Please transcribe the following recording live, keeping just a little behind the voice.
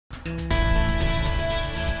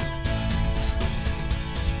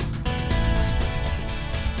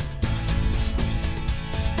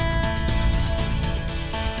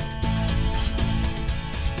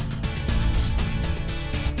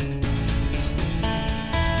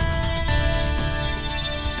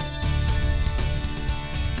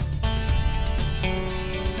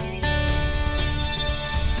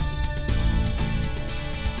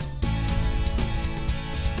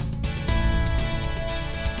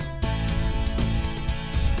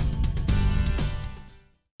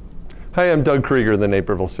Hi, I'm Doug Krieger, the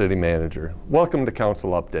Naperville City Manager. Welcome to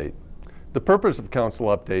Council Update. The purpose of Council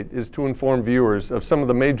Update is to inform viewers of some of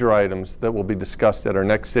the major items that will be discussed at our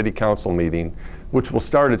next City Council meeting, which will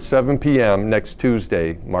start at 7 p.m. next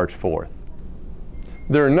Tuesday, March 4th.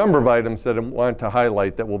 There are a number of items that I want to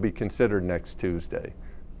highlight that will be considered next Tuesday.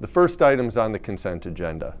 The first item is on the consent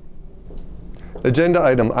agenda. Agenda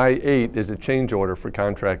item I-8 is a change order for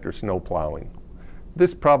contractor snow plowing.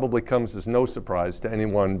 This probably comes as no surprise to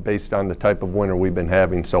anyone based on the type of winter we've been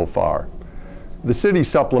having so far. The city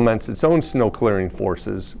supplements its own snow clearing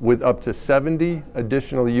forces with up to 70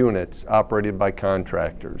 additional units operated by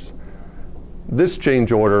contractors. This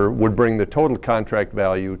change order would bring the total contract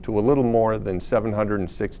value to a little more than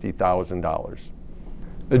 $760,000.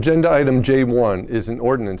 Agenda item J1 is an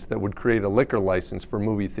ordinance that would create a liquor license for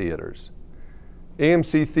movie theaters.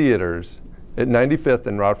 AMC Theaters at 95th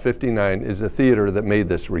and Route 59 is a theater that made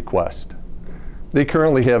this request. They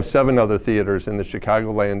currently have 7 other theaters in the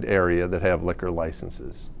Chicagoland area that have liquor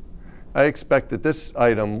licenses. I expect that this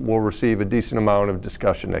item will receive a decent amount of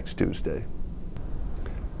discussion next Tuesday.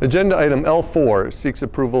 Agenda item L4 seeks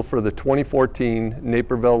approval for the 2014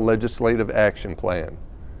 Naperville Legislative Action Plan.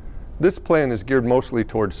 This plan is geared mostly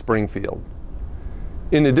towards Springfield.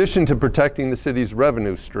 In addition to protecting the city's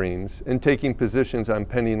revenue streams and taking positions on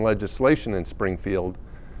pending legislation in Springfield,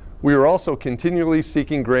 we are also continually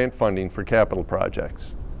seeking grant funding for capital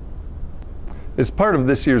projects. As part of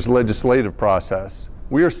this year's legislative process,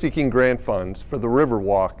 we are seeking grant funds for the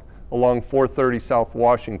Riverwalk along 430 South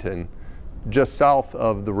Washington, just south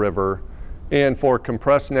of the river, and for a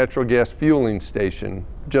compressed natural gas fueling station,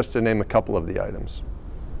 just to name a couple of the items.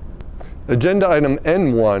 Agenda item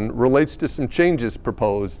N1 relates to some changes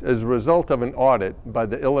proposed as a result of an audit by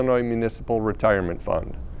the Illinois Municipal Retirement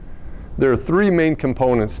Fund. There are 3 main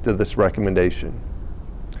components to this recommendation.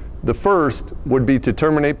 The first would be to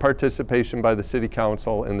terminate participation by the City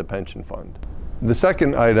Council in the pension fund. The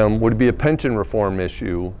second item would be a pension reform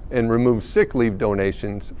issue and remove sick leave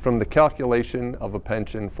donations from the calculation of a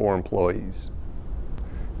pension for employees.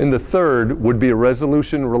 And the third would be a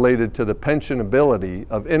resolution related to the pensionability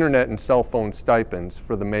of internet and cell phone stipends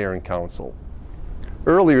for the mayor and council.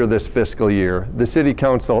 Earlier this fiscal year, the City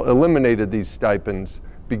Council eliminated these stipends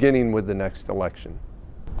beginning with the next election.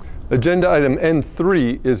 Agenda item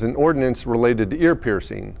N3 is an ordinance related to ear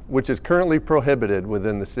piercing, which is currently prohibited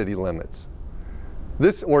within the city limits.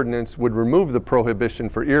 This ordinance would remove the prohibition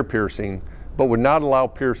for ear piercing, but would not allow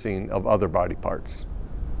piercing of other body parts.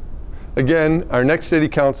 Again, our next City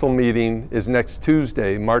Council meeting is next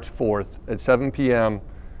Tuesday, March 4th at 7 p.m.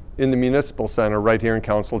 in the Municipal Center right here in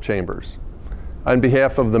Council Chambers. On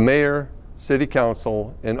behalf of the Mayor, City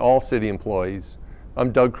Council, and all city employees,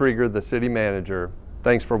 I'm Doug Krieger, the City Manager.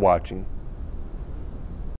 Thanks for watching.